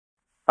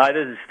Hi,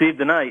 this is Steve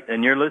the Knight,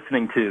 and you're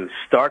listening to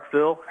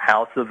Starkville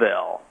House of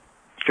L.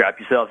 Strap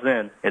yourselves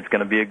in. It's going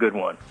to be a good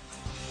one.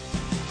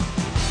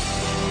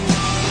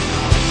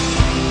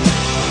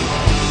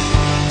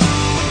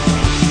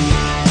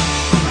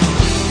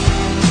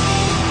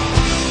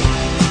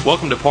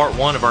 Welcome to part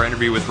one of our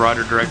interview with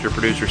writer, director,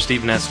 producer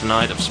Stephen S.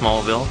 DeKnight of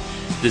Smallville.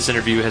 This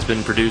interview has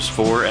been produced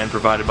for and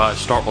provided by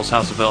Starkville's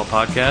House of L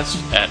podcast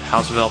at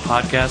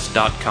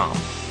houseoflpodcast.com.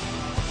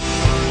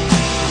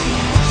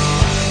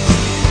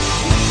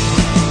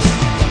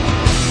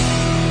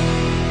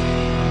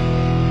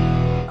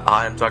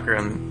 Hi, I'm Tucker.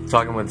 I'm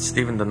talking with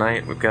Stephen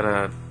DeKnight. We've got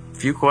a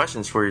few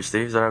questions for you,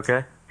 Steve. Is that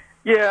okay?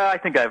 Yeah, I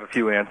think I have a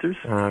few answers.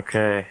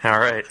 Okay, all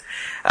right.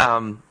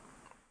 And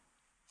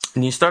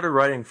you started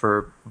writing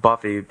for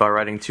Buffy by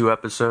writing 2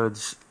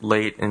 episodes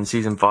late in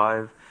season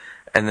 5,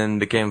 and then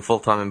became a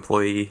full-time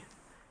employee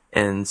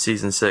in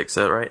season 6. Is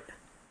that right?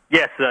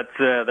 Yes,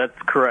 that's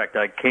correct.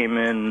 I came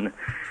in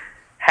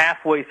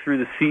halfway through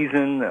the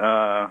season.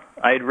 I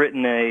had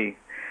written a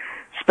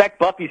spec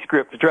Buffy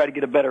script to try to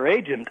get a better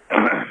agent,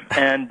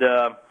 and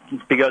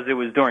because it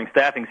was during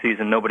staffing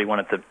season, nobody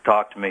wanted to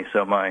talk to me,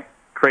 so my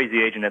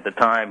crazy agent at the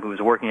time, who was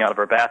working out of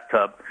her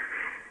bathtub,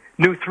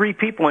 knew 3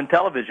 people in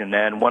television,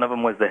 and one of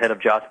them was the head of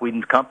Joss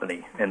Whedon's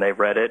company, and they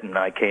read it, and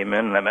I came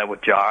in, and I met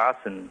with Joss,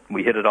 and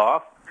we hit it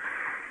off.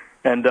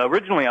 And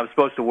originally I was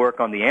supposed to work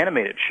on the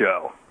animated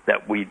show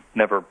that we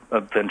never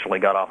eventually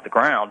got off the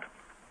ground.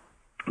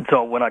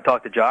 So when I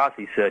talked to Joss,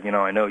 he said,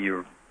 I know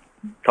you're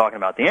talking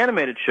about the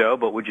animated show,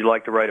 but would you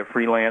like to write a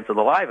freelance of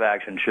the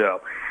live-action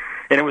show?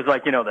 And it was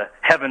like, the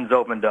heavens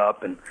opened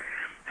up, and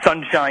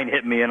sunshine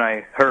hit me, and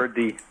I heard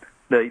the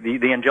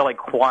angelic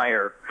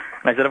choir.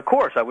 And I said, of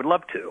course, I would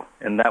love to.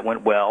 And that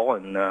went well,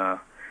 and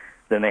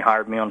then they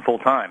hired me on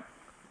full-time.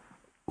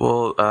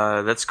 Well,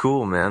 that's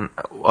cool, man.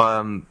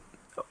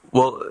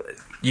 Well,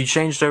 you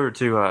changed over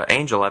to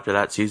Angel after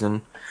that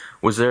season.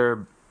 Was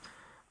there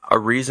a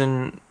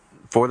reason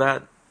for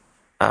that?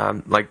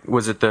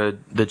 Was it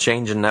the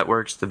change in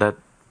networks? Did that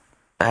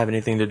have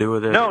anything to do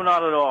with it? No,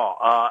 not at all.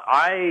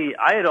 I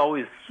had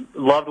always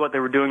loved what they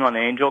were doing on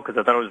Angel because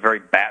I thought it was very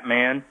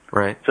Batman.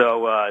 Right.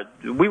 So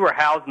we were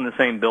housed in the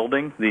same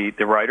building, the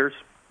writers.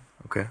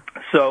 Okay.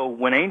 So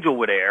when Angel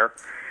would air,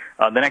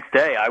 the next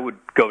day I would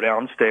go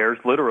downstairs,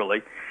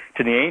 literally,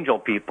 to the Angel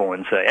people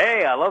and say,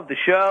 hey, I love the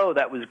show,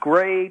 that was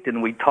great,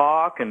 and we'd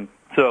talk. And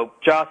so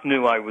Joss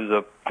knew I was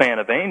a fan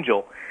of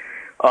Angel.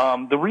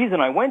 The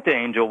reason I went to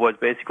Angel was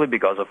basically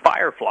because of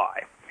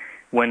Firefly.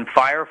 When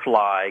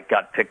Firefly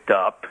got picked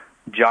up,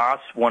 Joss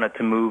wanted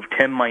to move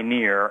Tim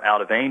Minear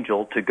out of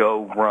Angel to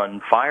go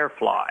run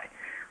Firefly,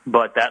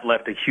 but that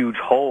left a huge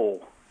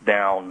hole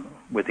down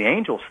with the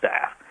Angel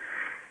staff.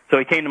 So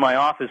he came to my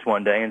office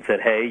one day and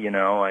said, hey,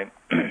 I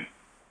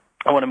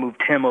want to move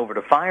Tim over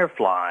to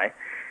Firefly.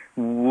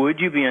 Would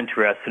you be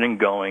interested in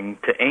going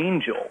to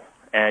Angel?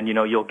 And,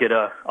 you'll get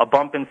a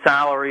bump in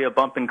salary, a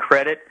bump in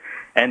credit,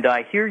 and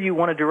I hear you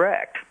want to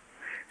direct.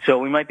 So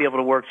we might be able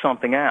to work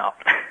something out.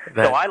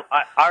 So I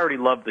already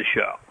loved the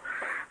show.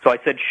 So I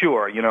said,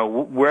 sure,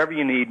 wherever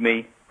you need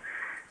me.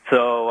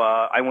 So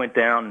I went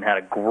down and had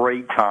a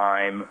great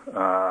time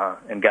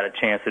and got a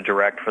chance to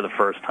direct for the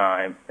first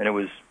time. And it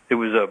was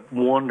a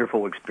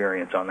wonderful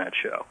experience on that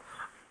show.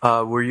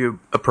 Were you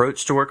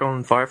approached to work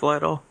on Firefly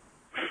at all?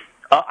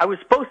 I was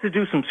supposed to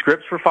do some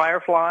scripts for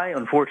Firefly.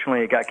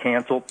 Unfortunately, it got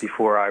canceled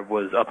before I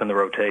was up in the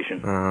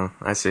rotation. Oh,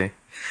 I see.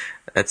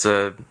 That's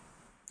a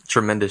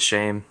tremendous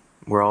shame.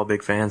 We're all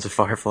big fans of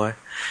Firefly.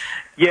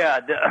 Yeah,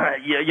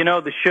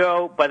 the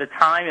show, by the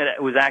time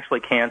it was actually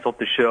canceled,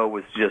 the show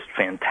was just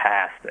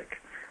fantastic.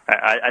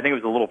 I think it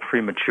was a little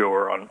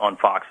premature on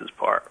Fox's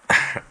part.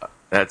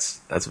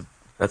 That's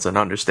an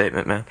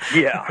understatement, man.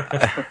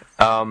 Yeah.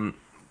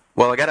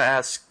 Well, I got to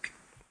ask,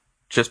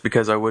 just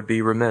because I would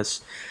be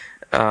remiss,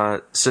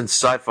 since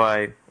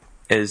sci-fi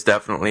is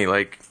definitely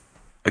like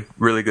a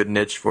really good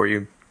niche for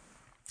you,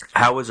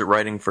 how was it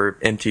writing for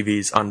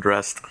MTV's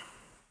Undressed?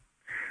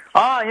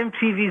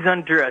 MTV's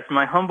Undressed,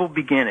 my humble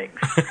beginnings.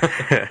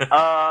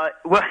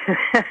 Well,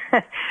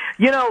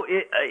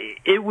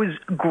 it was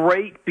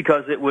great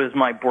because it was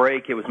my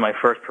break. It was my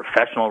first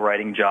professional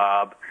writing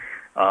job.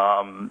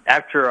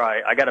 After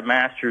I got a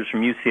master's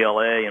from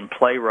UCLA in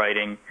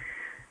playwriting,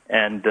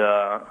 and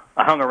I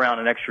hung around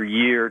an extra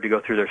year to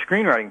go through their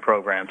screenwriting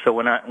program. So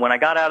when I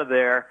got out of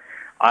there,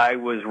 I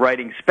was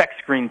writing spec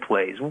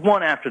screenplays,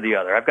 one after the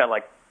other. I've got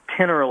like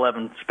 10 or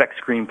 11 spec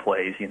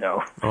screenplays,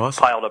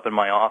 awesome, piled up in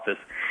my office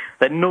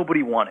that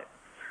nobody wanted.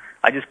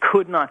 I just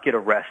could not get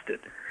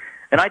arrested.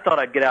 And I thought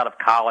I'd get out of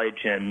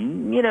college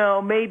and,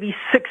 maybe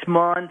 6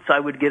 months I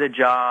would get a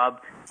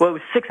job. Well, it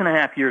was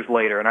 6.5 years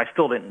later, and I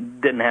still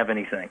didn't have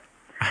anything.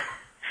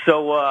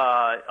 So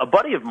a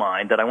buddy of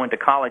mine that I went to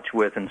college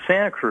with in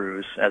Santa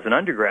Cruz as an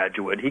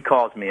undergraduate, he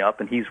calls me up,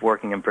 and he's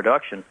working in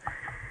production.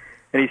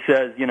 And he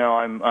says,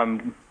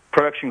 I'm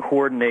production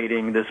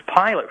coordinating this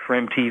pilot for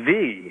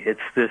MTV.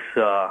 It's this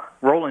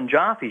Roland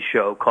Joffe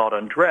show called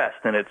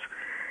Undressed, and it's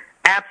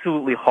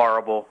absolutely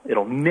horrible.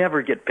 It'll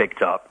never get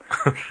picked up.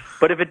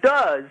 But if it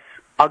does,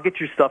 I'll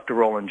get your stuff to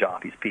Roland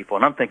Joffe's people.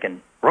 And I'm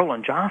thinking,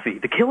 Roland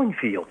Joffe, The Killing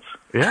Fields.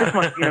 Yeah. This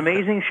must be an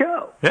amazing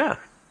show. Yeah.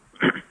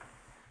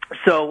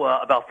 So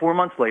about 4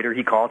 months later,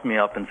 he calls me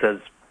up and says,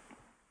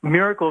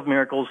 miracle of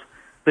miracles,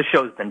 the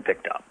show's been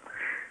picked up.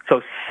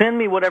 So send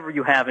me whatever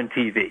you have in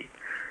TV.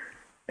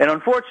 And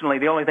unfortunately,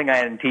 the only thing I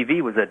had in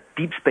TV was a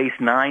Deep Space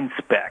Nine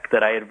spec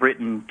that I had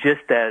written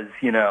just as,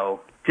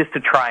 just to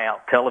try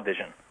out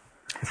television.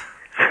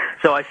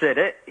 So I said,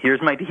 hey,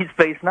 here's my Deep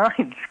Space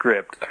Nine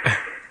script.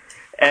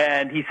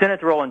 And he sent it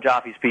to Roland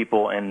Joffe's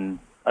people, and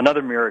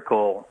another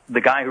miracle,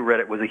 the guy who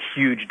read it was a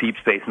huge Deep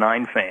Space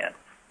Nine fan.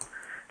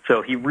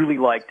 So he really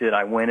liked it.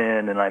 I went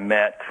in and I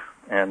met,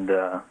 and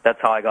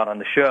that's how I got on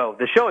the show.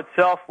 The show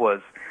itself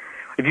was,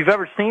 if you've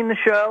ever seen the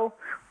show,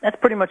 that's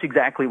pretty much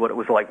exactly what it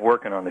was like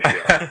working on the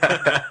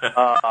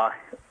show.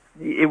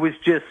 It was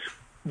just,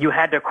 you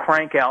had to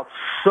crank out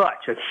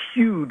such a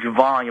huge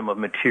volume of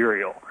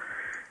material.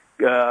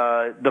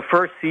 The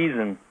first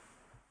season,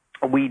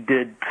 we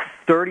did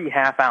 30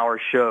 half-hour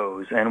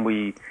shows, and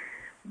we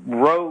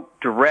wrote,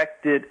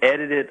 directed,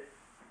 edited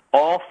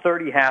all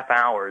 30 half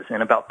hours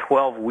in about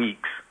 12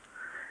 weeks.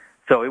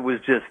 So it was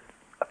just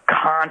a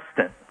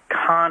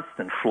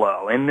constant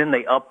flow. And then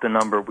they upped the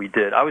number we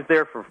did. I was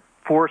there for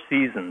 4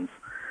 seasons.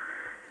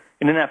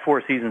 And in that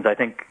 4 seasons, I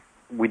think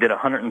we did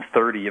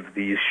 130 of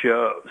these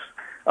shows.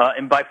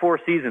 And by 4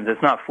 seasons,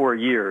 it's not 4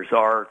 years.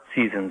 Our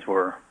seasons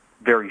were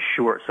very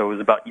short, so it was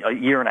about a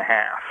year and a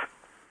half.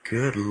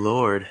 Good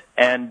Lord.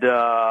 And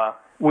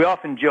we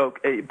often joke,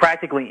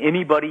 practically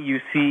anybody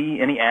you see,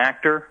 any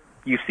actor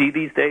you see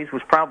these days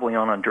was probably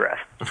on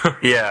Undressed.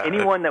 Yeah.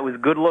 Anyone that was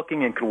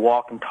good-looking and could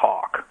walk and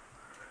talk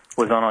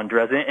was on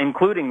Undressed,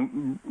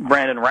 including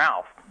Brandon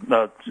Routh,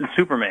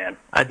 Superman.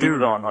 I do. He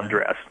was on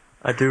Undressed.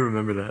 I do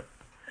remember that.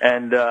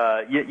 And,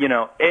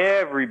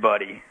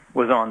 everybody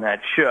was on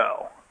that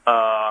show.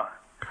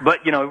 But,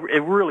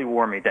 it really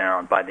wore me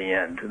down by the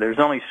end. There's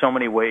only so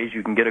many ways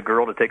you can get a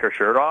girl to take her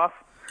shirt off.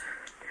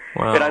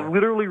 Wow. And I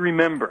literally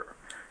remember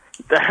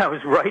that I was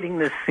writing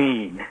this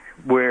scene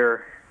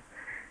where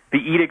the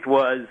edict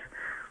was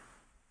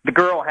the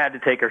girl had to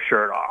take her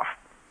shirt off.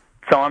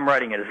 So I'm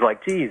writing it as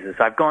like, Jesus,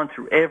 I've gone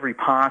through every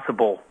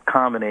possible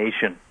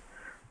combination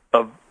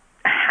of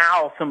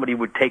how somebody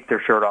would take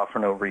their shirt off for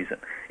no reason.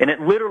 And it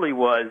literally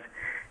was,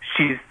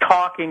 she's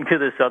talking to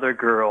this other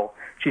girl.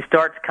 She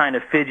starts kind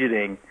of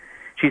fidgeting.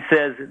 She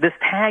says, this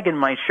tag in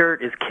my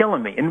shirt is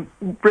killing me, and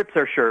rips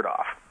her shirt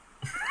off.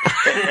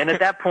 And at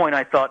that point,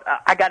 I thought,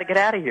 I got to get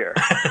out of here.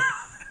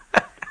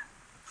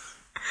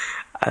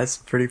 That's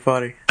pretty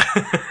funny.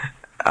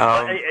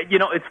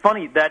 It's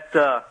funny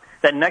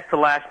that next to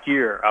last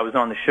year I was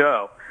on the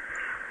show,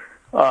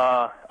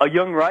 a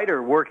young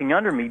writer working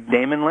under me,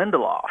 Damon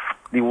Lindelof,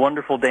 the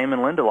wonderful Damon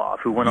Lindelof,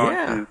 who went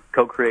on to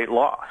co-create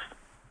Lost,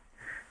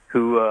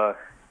 who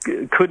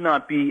could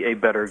not be a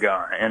better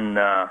guy. And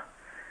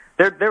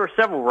there were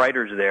several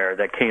writers there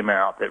that came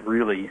out that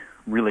really,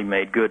 really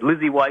made good.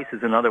 Lizzie Weiss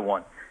is another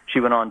one. She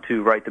went on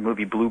to write the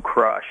movie Blue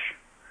Crush,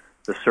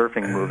 the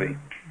surfing movie.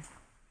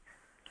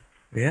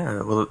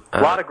 Yeah, well, a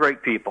lot of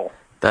great people.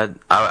 That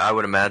I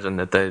would imagine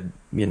that they,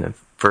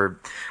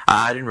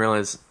 I didn't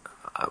realize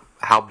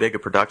how big a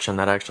production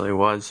that actually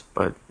was,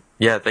 but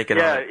yeah, they could.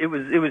 Yeah, it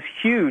was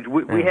huge.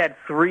 We had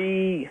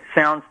 3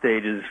 sound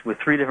stages with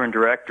 3 different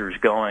directors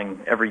going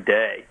every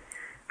day,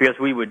 because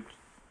we would,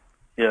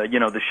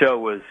 the show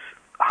was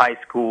high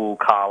school,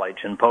 college,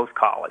 and post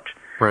college.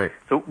 Right.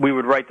 So we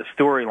would write the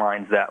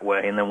storylines that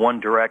way, and then one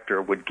director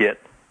would get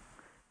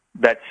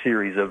that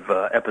series of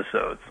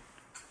episodes.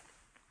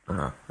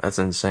 That's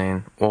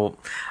insane. Well,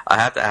 I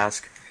have to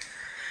ask,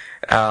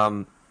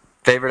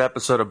 favorite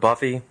episode of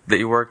Buffy that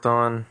you worked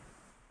on,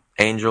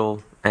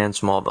 Angel, and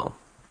Smallville?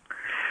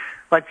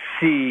 Let's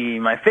see.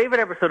 My favorite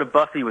episode of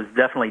Buffy was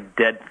definitely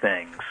Dead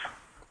Things,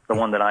 the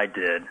one that I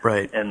did.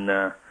 Right. And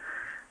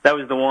that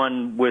was the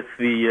one with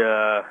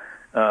the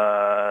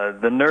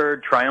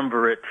nerd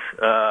triumvirate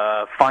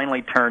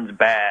finally turns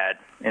bad,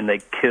 and they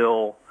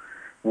kill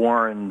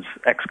Warren's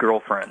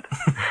ex-girlfriend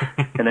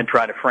and then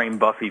try to frame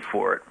Buffy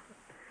for it.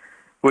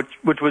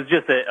 Which was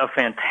just a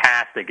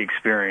fantastic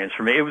experience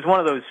for me. It was one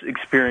of those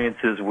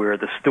experiences where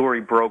the story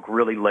broke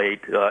really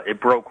late.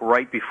 It broke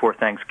right before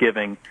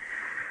Thanksgiving,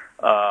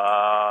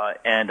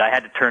 and I had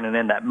to turn it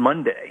in that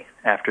Monday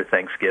after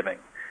Thanksgiving.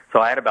 So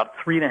I had about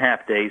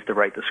 3.5 days to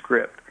write the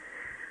script,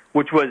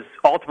 which was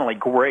ultimately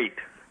great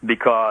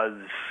because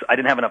I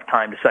didn't have enough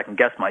time to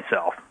second-guess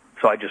myself.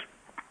 So I just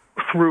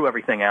threw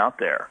everything out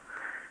there.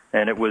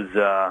 And it was,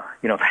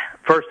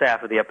 first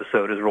half of the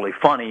episode is really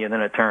funny, and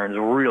then it turns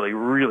really,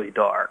 really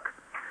dark.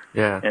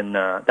 Yeah. And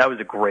that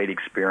was a great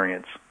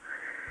experience.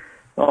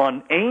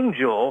 On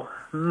Angel,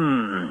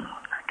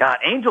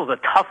 Angel's a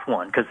tough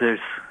one because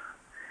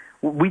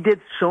we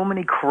did so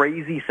many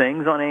crazy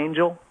things on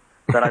Angel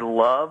that I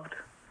loved.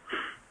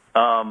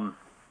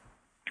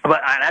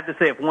 But I have to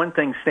say, if one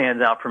thing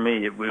stands out for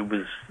me, it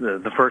was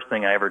the first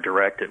thing I ever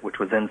directed, which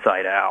was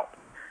Inside Out,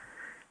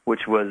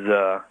 which was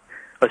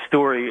a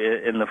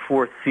story in the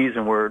 4th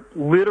season where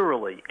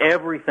literally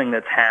everything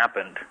that's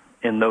happened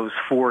in those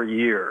 4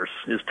 years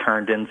is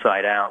turned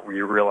inside out, where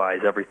you realize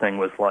everything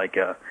was like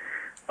a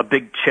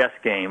big chess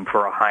game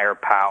for a higher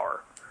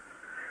power.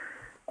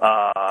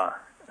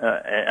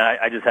 And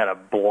I just had a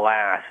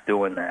blast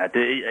doing that.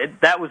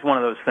 That was one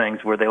of those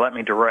things where they let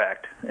me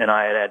direct, and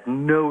I had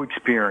no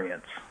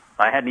experience.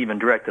 I hadn't even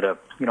directed a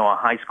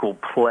high school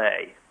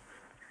play,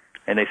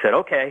 and they said,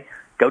 "Okay,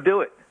 go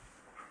do it."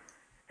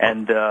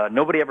 And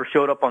nobody ever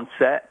showed up on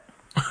set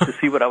to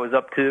see what I was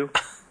up to.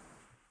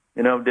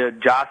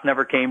 Joss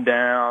never came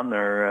down,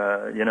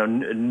 or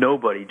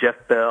nobody. Jeff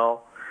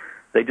Bell.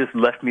 They just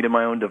left me to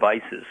my own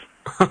devices,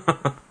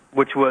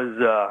 which was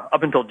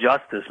up until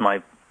Justice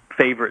my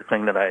favorite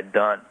thing that I had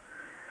done.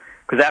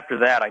 Because after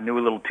that, I knew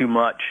a little too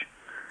much,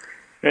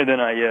 and then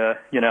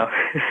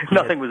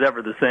nothing was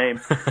ever the same.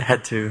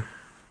 Had to.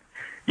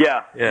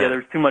 Yeah.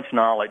 There's too much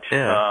knowledge.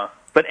 Yeah.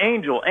 But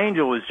Angel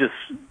was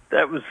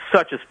that was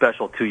such a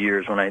special 2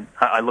 years when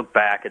I look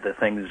back at the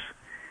things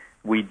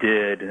we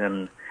did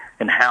and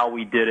how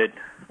we did it.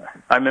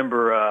 I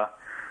remember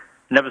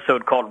an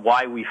episode called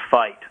 "Why We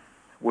Fight,"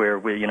 where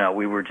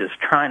we were just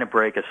trying to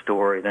break a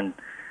story. Then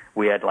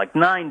we had like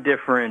 9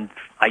 different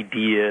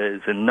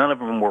ideas, and none of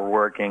them were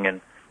working.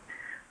 And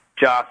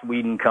Joss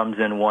Whedon comes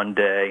in one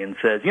day and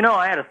says,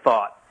 "I had a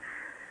thought.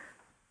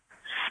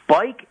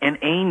 Spike and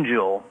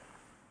Angel,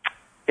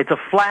 it's a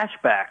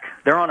flashback.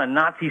 They're on a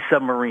Nazi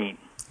submarine."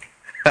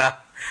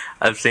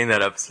 I've seen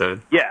that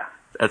episode. Yeah.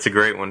 That's a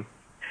great one.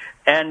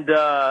 And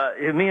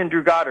me and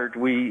Drew Goddard,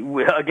 we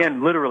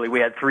again, literally,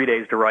 we had 3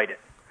 days to write it.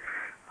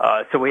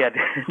 So we had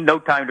no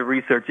time to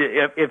research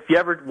it. If you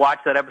ever watch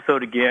that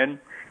episode again,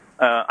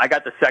 I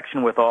got the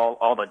section with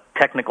all the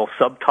technical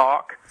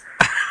sub-talk.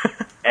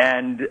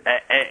 and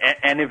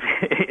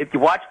if you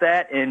watch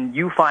that in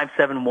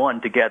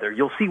U571 together,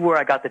 you'll see where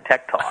I got the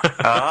tech talk.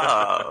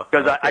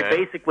 Because okay. I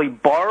basically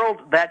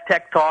borrowed that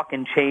tech talk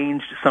and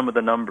changed some of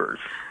the numbers.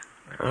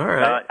 All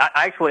right.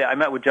 I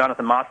met with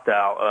Jonathan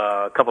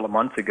Mostow a couple of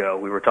months ago.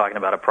 We were talking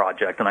about a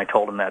project, and I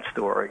told him that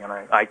story, and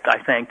I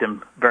thanked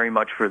him very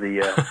much for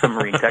the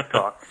submarine tech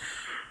talk.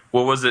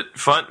 Well, was it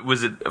fun?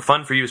 Was it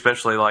fun for you,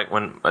 especially like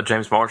when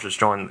James Marsters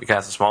joined the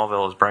cast of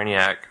Smallville as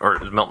Brainiac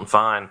or as Milton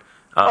Fine?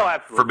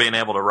 Absolutely. For being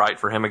able to write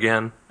for him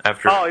again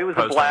after. Oh, it was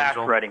a blast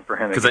Angel? writing for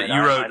him. Because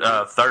you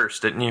wrote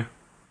Thirst, didn't you?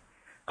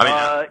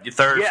 I mean,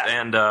 Thirst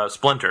and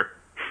Splinter.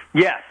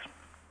 Yes.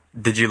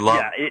 Did you love?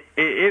 Yeah,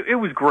 it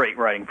was great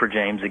writing for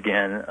James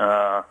again.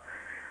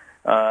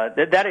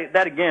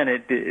 That again,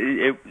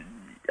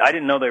 I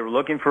didn't know they were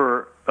looking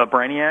for a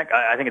Brainiac.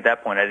 I think at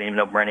that point I didn't even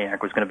know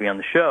Brainiac was going to be on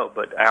the show.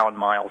 But Alan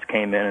Miles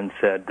came in and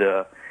said,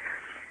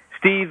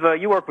 "Steve,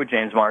 you work with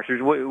James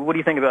Marsters. What do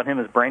you think about him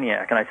as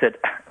Brainiac?" And I said,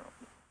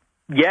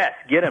 "Yes,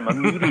 get him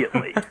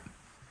immediately.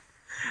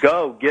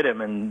 Go get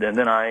him." And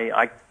then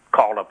I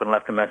called up and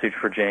left a message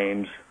for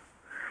James.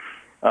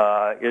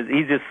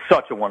 He's just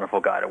such a wonderful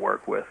guy to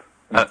work with.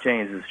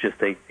 James is just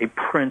a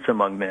prince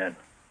among men.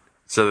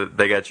 So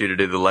they got you to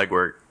do the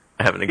legwork,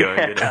 having to go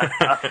and get him.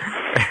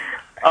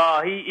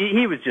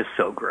 He was just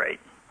so great.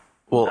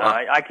 Well,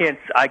 I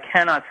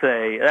cannot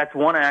say, that's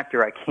one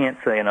actor I can't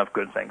say enough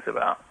good things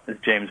about, is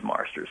James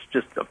Marsters.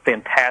 Just a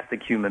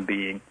fantastic human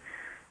being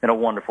and a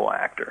wonderful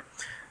actor.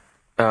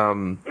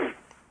 How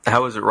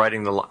was it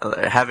writing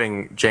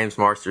having James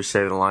Marsters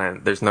say the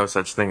line, "There's no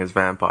such thing as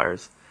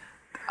vampires"?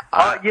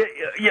 That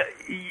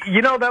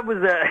was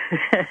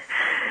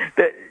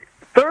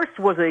Thirst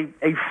was a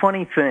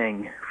funny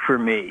thing for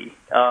me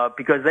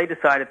because they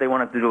decided they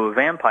wanted to do a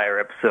vampire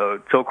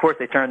episode. So, of course,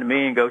 they turned to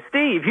me and go,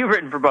 "Steve, you've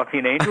written for Buffy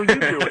and Angel, you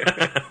do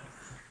it."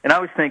 And I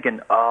was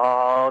thinking,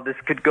 oh, this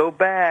could go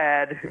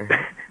bad.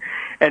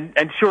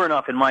 and sure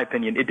enough, in my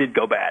opinion, it did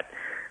go bad.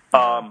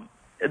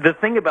 The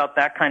thing about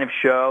that kind of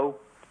show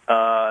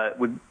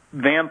with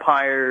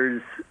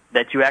vampires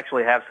that you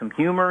actually have some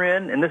humor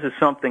in, and this is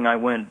something I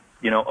went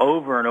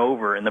over and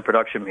over in the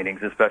production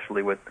meetings,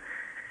 especially with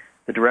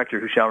the director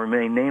who shall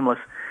remain nameless.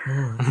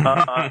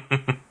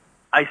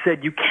 I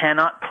said, you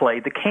cannot play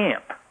the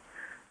camp.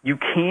 You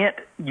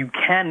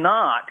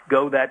cannot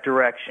go that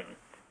direction.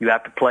 You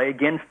have to play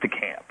against the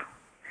camp.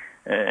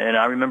 And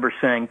I remember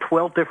saying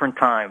 12 different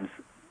times,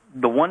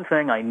 the one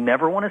thing I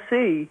never want to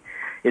see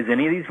is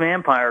any of these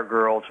vampire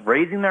girls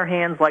raising their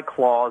hands like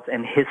claws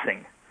and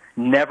hissing.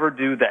 Never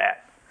do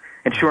that.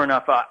 And sure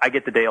enough, I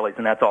get the dailies,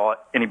 and that's all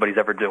anybody's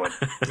ever doing.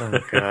 Oh,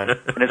 God.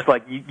 And it's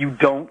like, you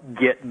don't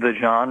get the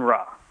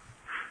genre.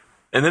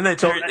 And then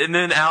and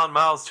then Alan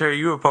Miles tear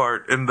you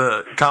apart in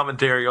the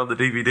commentary on the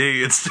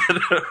DVD instead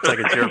of it's like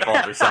it's your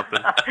fault or something.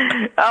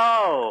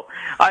 Oh,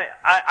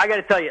 I got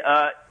to tell you,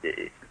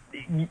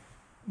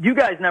 you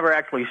guys never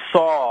actually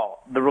saw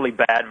the really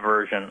bad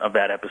version of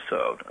that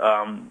episode.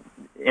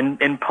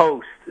 In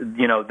post,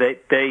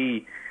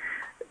 they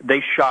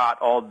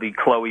shot all the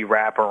Chloe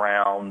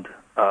wraparound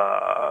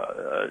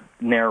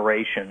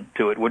narration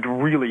to it, which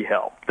really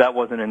helped. That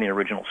wasn't in the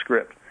original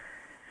script.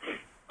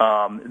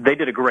 They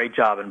did a great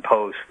job in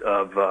post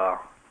of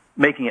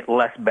making it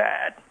less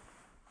bad.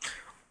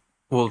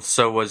 Well,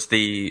 so was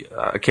the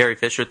Carrie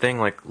Fisher thing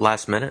like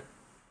last minute?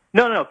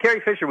 No.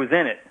 Carrie Fisher was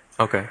in it.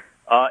 Okay.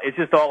 It's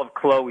just all of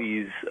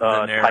Chloe's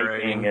typing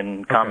narrating.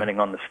 and commenting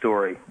on the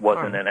story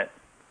wasn't in it.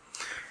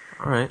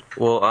 All right.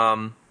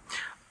 Well,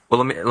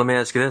 let me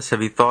ask you this: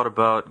 have you thought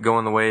about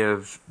going the way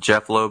of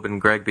Jeff Loeb and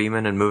Greg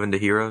Beeman and moving to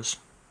Heroes?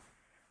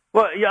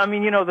 Well, yeah, I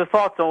mean, the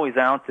thought's always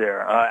out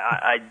there.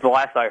 The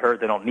last I heard,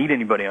 they don't need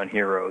anybody on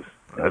Heroes.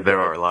 There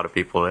are a lot of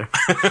people there.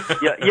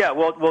 yeah.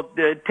 Well,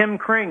 Tim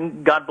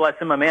Kring, God bless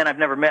him, a man I've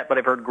never met, but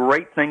I've heard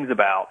great things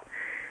about.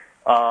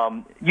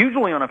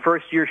 Usually on a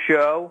first-year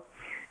show,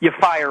 you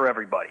fire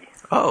everybody.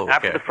 Oh, okay.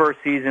 After the first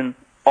season,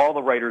 all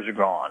the writers are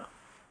gone.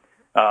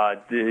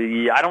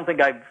 I don't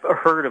think I've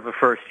heard of a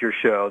first-year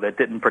show that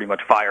didn't pretty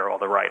much fire all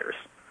the writers.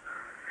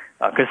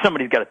 Because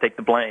somebody's got to take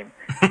the blame.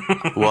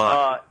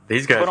 Well,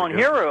 these guys. But on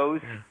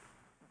Heroes,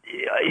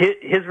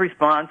 his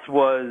response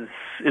was,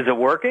 "Is it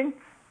working?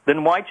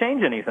 Then why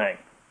change anything?"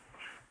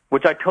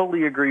 Which I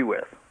totally agree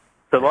with.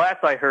 So the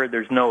last I heard,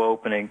 there's no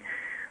opening.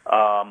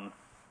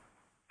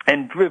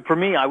 And for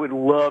me, I would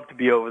love to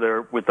be over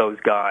there with those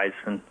guys.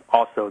 And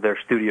also, their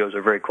studios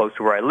are very close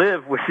to where I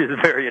live, which is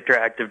very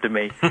attractive to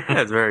me.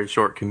 That's a very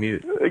short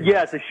commute.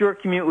 Yes, a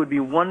short commute would be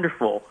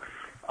wonderful.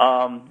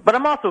 But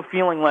I'm also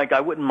feeling like I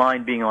wouldn't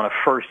mind being on a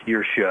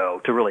first-year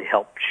show to really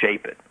help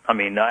shape it. I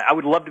mean, I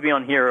would love to be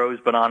on Heroes,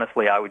 but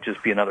honestly, I would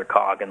just be another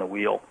cog in the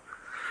wheel.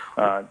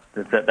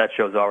 That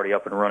show's already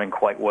up and running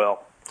quite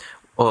well.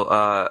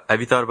 Well, have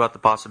you thought about the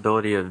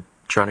possibility of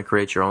trying to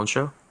create your own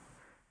show?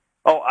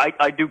 Oh,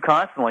 I do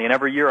constantly, and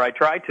every year I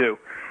try to.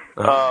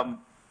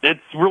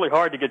 It's really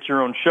hard to get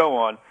your own show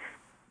on.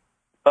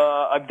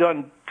 I've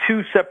done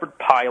 2 separate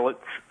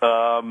pilots.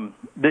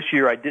 This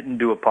year I didn't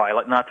do a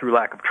pilot, not through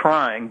lack of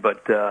trying,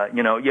 but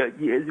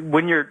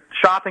when you're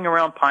shopping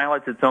around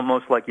pilots, it's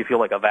almost like you feel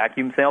like a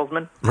vacuum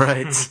salesman.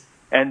 Right.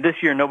 And this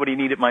year nobody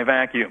needed my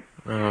vacuum.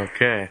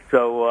 Okay.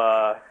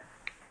 So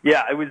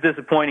yeah, it was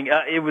disappointing.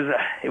 It was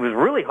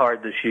really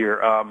hard this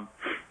year.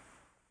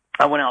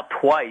 I went out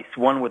twice,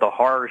 one with a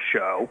horror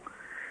show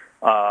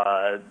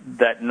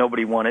that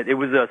nobody wanted. It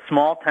was a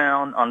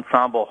small-town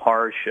ensemble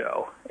horror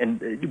show.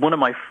 And one of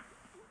my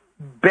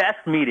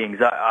best meetings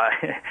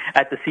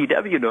at the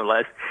CW, no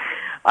less,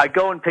 I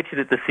go and pitch it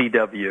at the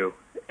CW.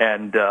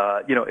 And,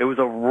 it was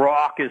a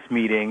raucous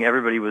meeting.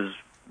 Everybody was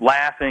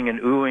laughing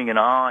and oohing and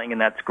ahhing, and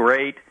that's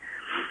great.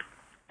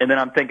 And then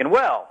I'm thinking,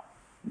 well,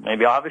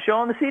 maybe I'll have a show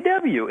on the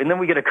CW. And then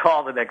we get a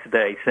call the next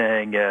day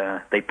saying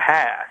they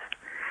passed.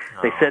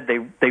 They said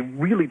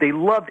they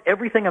loved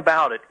everything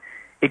about it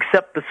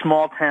except the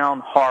small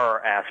town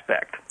horror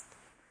aspect.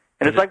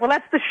 And it's like, well,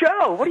 that's the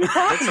show. What are you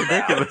talking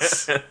about?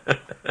 Ridiculous.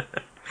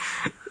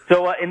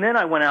 So, and then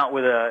I went out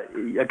with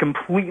a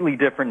completely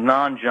different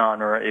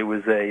non-genre. It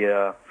was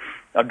a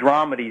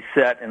dramedy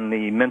set in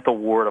the mental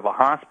ward of a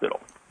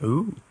hospital.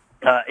 Ooh.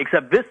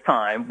 Except this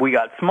time we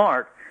got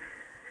smart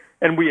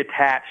and we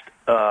attached,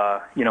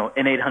 an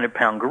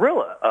 800-pound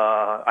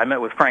gorilla. I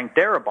met with Frank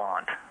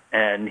Darabont.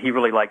 And he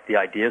really liked the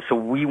idea, so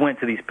we went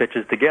to these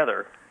pitches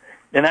together.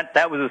 And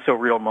that was a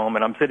surreal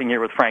moment. I'm sitting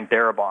here with Frank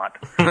Darabont,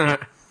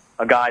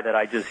 a guy that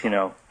I just,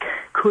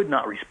 could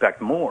not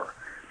respect more.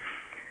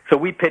 So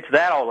we pitched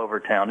that all over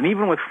town. And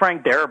even with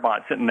Frank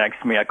Darabont sitting next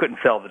to me, I couldn't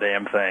sell the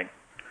damn thing.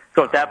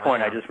 So at that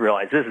point, I just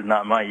realized this is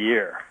not my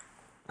year.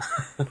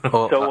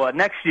 So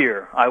next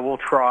year, I will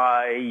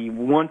try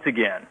once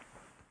again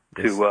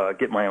to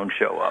get my own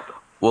show up.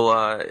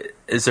 Well,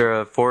 is there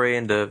a foray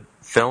into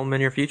film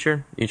in your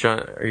future?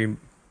 Are you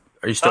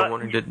still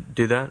wanting to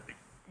do that?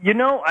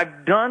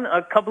 I've done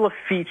a couple of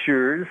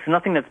features,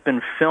 nothing that's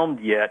been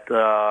filmed yet.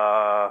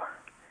 For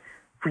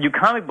you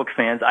comic book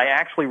fans, I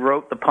actually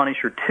wrote The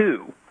Punisher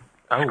 2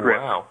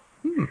 script. Wow.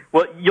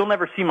 Well, you'll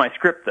never see my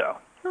script, though,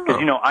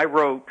 because, I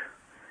wrote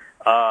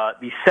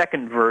the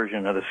second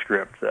version of the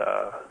script.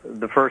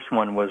 The first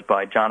one was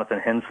by Jonathan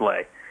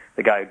Hensley,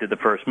 the guy who did the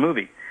first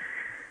movie.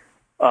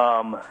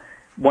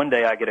 One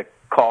day I get a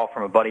call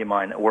from a buddy of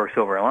mine that works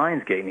over at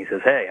Lionsgate, and he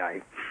says, hey,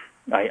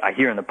 I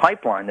hear in the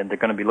pipeline that they're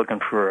going to be looking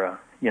for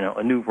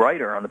a new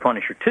writer on The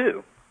Punisher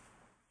 2.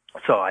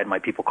 So I had my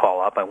people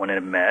call up. I went in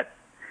and met.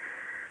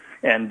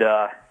 And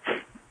I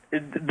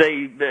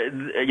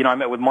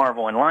met with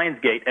Marvel and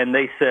Lionsgate, and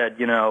they said,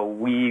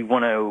 we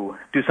want to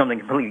do something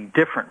completely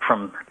different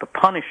from The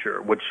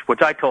Punisher,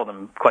 which I told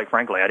them, quite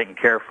frankly, I didn't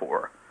care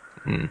for.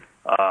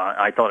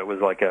 I thought it was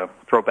like a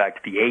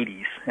throwback to the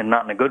 80s, and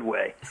not in a good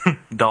way.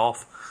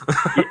 Dolph.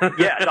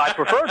 Yeah, I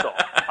prefer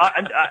Dolph.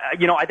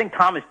 I think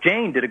Thomas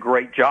Jane did a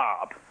great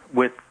job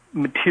with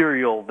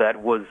material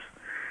that was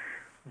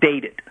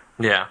dated.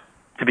 Yeah.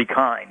 To be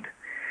kind.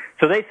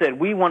 So they said,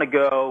 we want to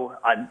go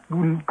a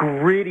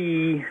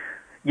gritty,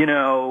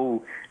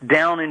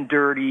 down and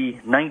dirty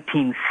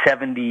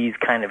 1970s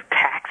kind of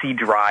Taxi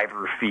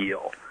Driver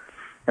feel.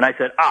 And I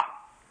said,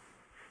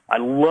 I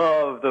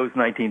love those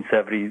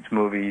 1970s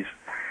movies.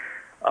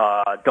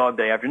 Dog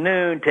Day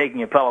Afternoon,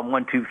 Taking a Pelham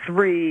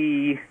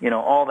 123,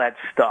 all that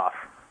stuff.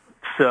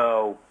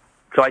 So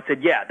I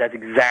said, yeah, that's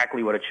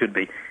exactly what it should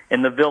be.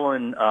 And the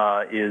villain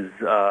is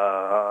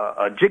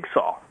a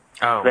Jigsaw.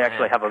 Oh, they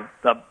actually have a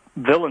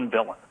villain.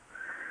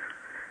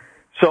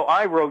 So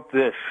I wrote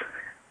this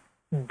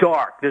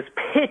dark, this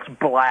pitch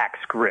black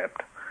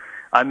script.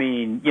 I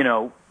mean,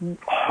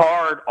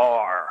 hard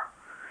R,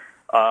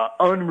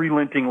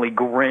 unrelentingly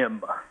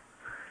grim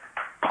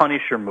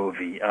Punisher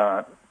movie.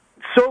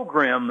 So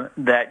grim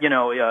that,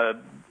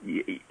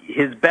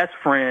 his best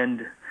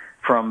friend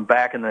from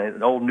back in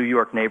the old New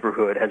York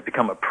neighborhood has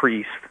become a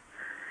priest.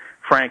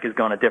 Frank has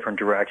gone a different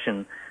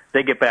direction.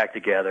 They get back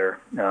together.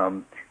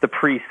 The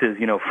priest is,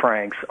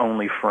 Frank's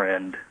only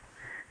friend.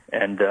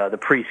 And the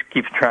priest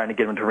keeps trying to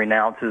get him to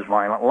renounce his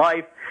violent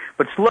life.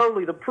 But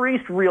slowly the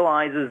priest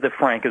realizes that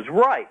Frank is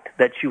right,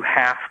 that you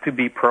have to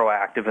be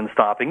proactive in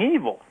stopping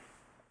evil.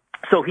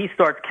 So he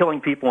starts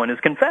killing people in his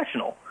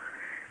confessional.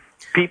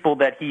 People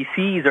that he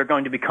sees are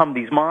going to become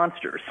these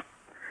monsters.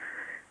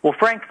 Well,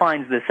 Frank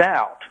finds this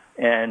out,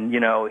 and,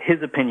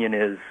 his opinion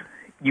is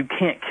you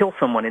can't kill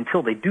someone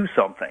until they do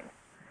something.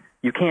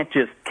 You can't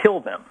just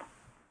kill them.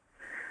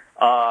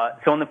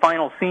 So in the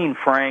final scene,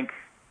 Frank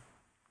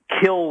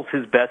kills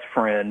his best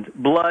friend.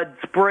 Blood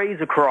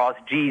sprays across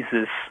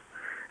Jesus,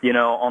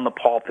 on the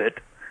pulpit,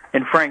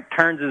 and Frank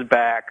turns his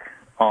back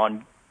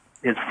on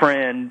his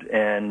friend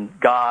and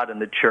God and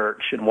the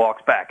church and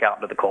walks back out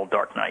into the cold,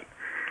 dark night,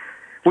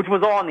 which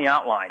was all in the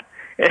outline.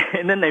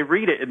 And then they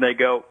read it and they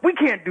go, "We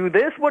can't do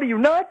this. What are you,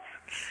 nuts?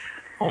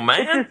 Oh,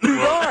 man. It's just too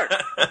dark."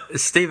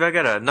 Steve, I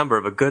got a number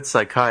of a good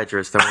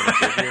psychiatrist I want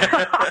to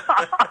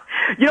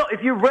give you.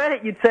 If you read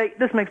it, you'd say,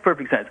 this makes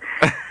perfect sense.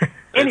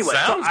 Anyway,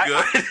 it sounds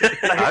good.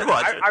 I'd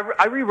watch it.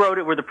 I rewrote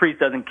it where the priest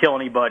doesn't kill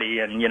anybody,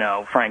 and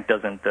Frank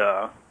doesn't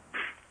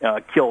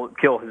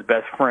kill his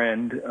best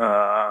friend,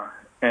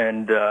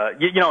 and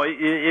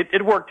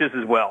it worked just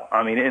as well.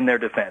 I mean, in their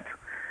defense.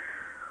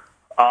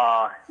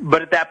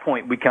 But at that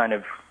point, we kind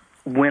of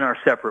went our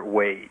separate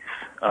ways.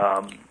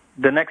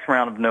 The next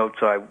round of notes,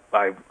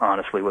 I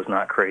honestly was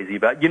not crazy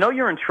about.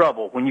 You're in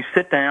trouble when you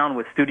sit down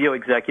with studio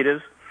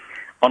executives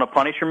on a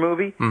Punisher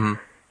movie. Mm-hmm.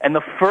 And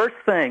the first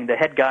thing the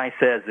head guy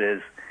says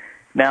is,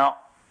 "Now,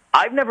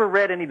 I've never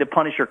read any of the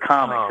Punisher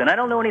comics, and I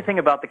don't know anything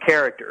about the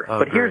character,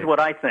 but here's what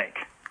I think."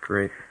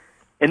 Great.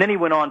 And then he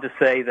went on to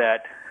say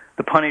that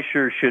the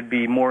Punisher should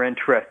be more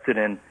interested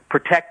in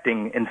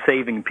protecting and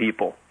saving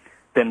people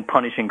than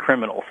punishing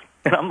criminals.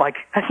 And I'm like,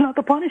 that's not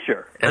the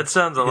Punisher. That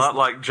sounds a lot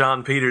like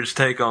John Peters'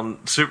 take on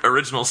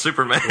original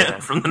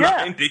Superman from the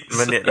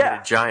 90s.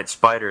 A giant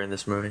spider in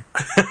this movie.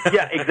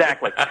 Yeah,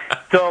 exactly.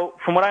 So,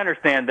 from what I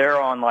understand,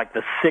 they're on like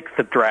the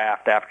 6th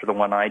draft after the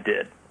one I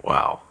did.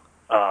 Wow.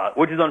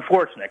 Which is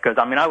unfortunate, because,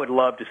 I would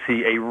love to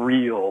see a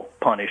real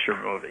Punisher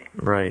movie.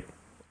 Right.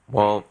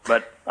 Well,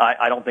 but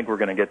I don't think we're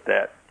going to get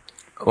that.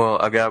 Well,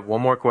 I've got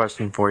one more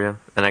question for you,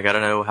 and I got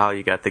to know how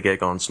you got the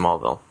gig on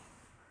Smallville.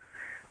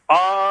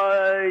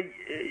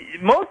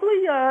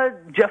 Mostly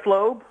Jeff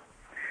Loeb.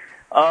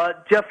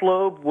 Jeff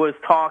Loeb was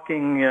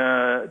talking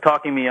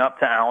me up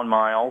to Alan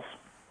Miles,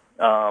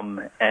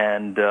 and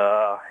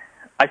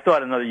I still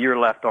had another year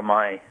left on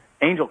my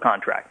Angel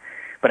contract.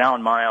 But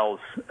Alan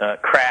Miles,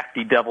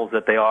 crafty devils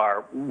that they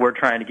are, were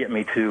trying to get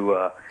me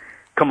to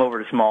come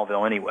over to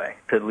Smallville anyway,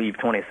 to leave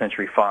 20th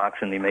Century Fox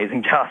and the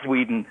amazing Joss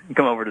Whedon and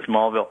come over to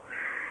Smallville.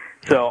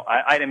 So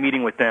I had a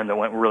meeting with them that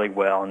went really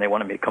well, and they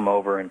wanted me to come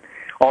over. And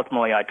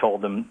ultimately, I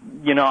told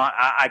them,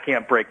 I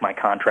can't break my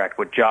contract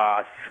with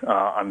Joss.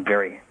 I'm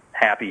very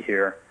happy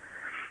here.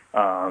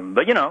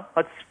 But,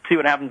 let's see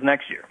what happens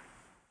next year.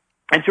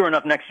 And sure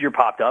enough, next year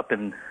popped up,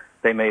 and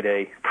they made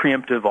a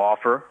preemptive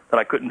offer that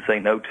I couldn't say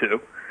no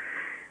to.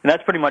 And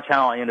that's pretty much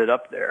how I ended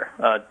up there.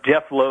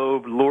 Jeff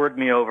Loeb lured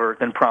me over,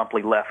 then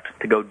promptly left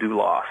to go do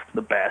Lost,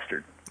 the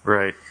bastard.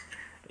 Right.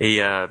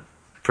 He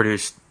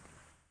produced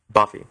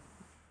Buffy,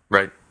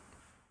 right?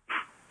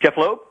 Jeff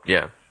Loeb?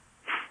 Yeah.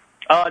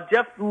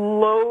 Jeff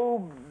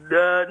Loeb,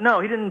 no,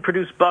 he didn't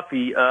produce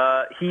Buffy.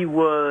 He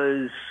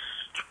was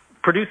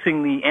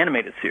producing the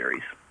animated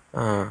series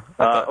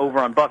over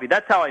on Buffy.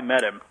 That's how I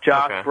met him.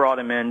 Josh brought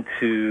him in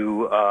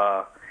to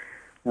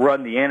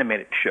run the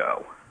animated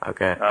show.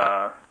 Okay.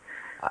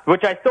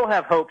 Which I still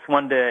have hopes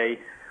one day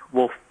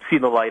will see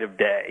the light of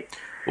day.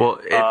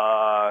 Well,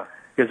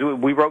 because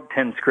we wrote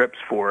 10 scripts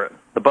for it,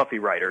 the Buffy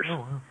writers,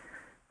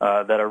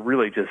 that are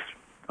really just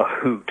a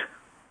hoot,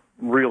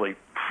 really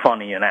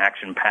funny and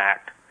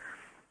action-packed.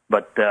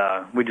 But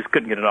we just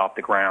couldn't get it off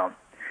the ground.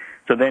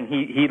 So then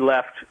he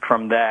left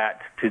from that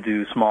to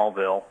do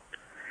Smallville,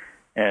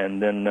 and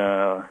then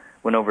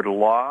went over to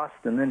Lost,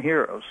 and then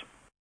Heroes.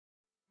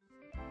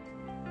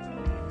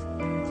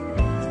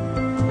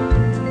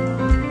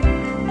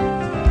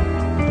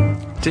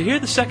 To hear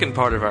the second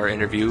part of our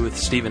interview with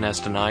Stephen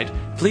S. tonight,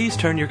 please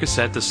turn your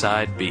cassette to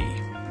side B.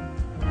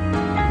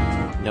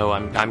 No,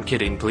 I'm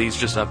kidding. Please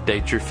just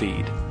update your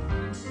feed.